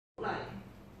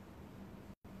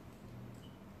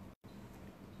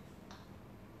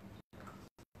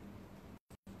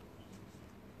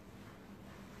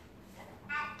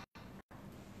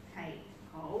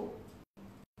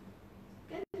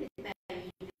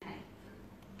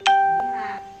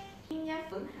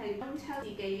秋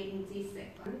節嘅應節食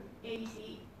品 A、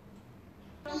C。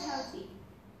中秋節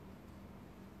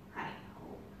係好。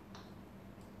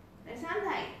第三題，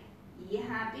以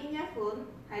下邊一款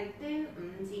係端午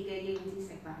節嘅應節食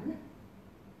品？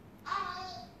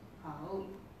好。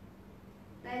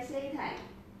第四題，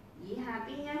以下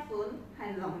邊一款係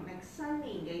農曆新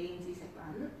年嘅應節食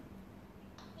品？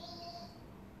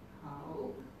好。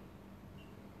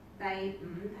第五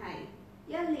題，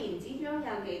一年之中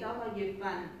有幾多個月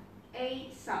份 ？A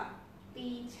 10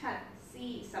 B 7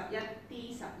 C 11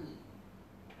 D 12。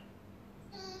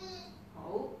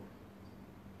好。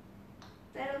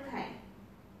第六題，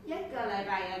一個禮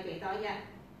拜有幾多日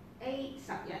 ？A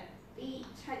 10日 B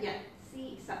 7日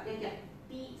C 11日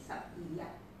D 12日。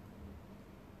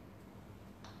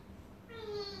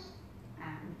啱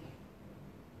嘅。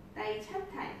第七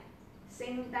題，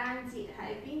聖誕節喺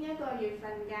邊一個月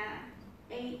份㗎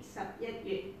 ？A 11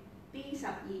月 B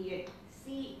 12月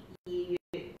C 2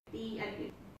月 D 1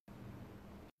月。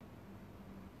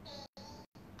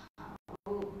好，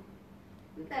咁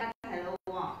第八題咯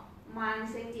喎，萬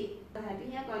聖節佢係邊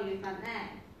一個月份呢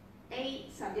 ？A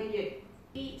 11月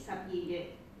B 12月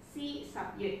C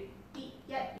 10月 D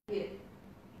 1月。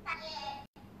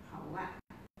好啊。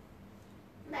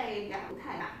第九題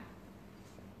啦，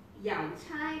郵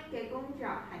差嘅工作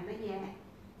係乜嘢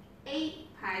 ？A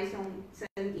派送信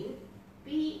件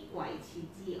B 維持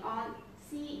治安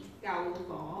C 救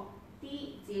火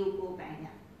D 照顧病人。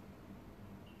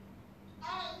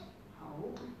好。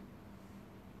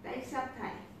第十題，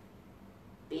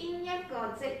邊一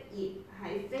個職業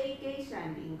喺飛機上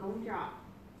面工作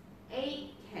 ？A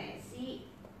騎師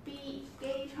B 機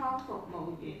艙服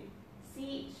務員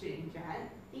C 船長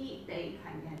D 地勤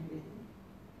人員。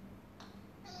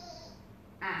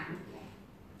啱嘅。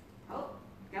好，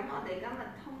咁我哋今日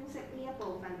通識呢一部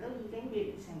分都已經完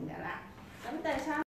成㗎啦。咁第三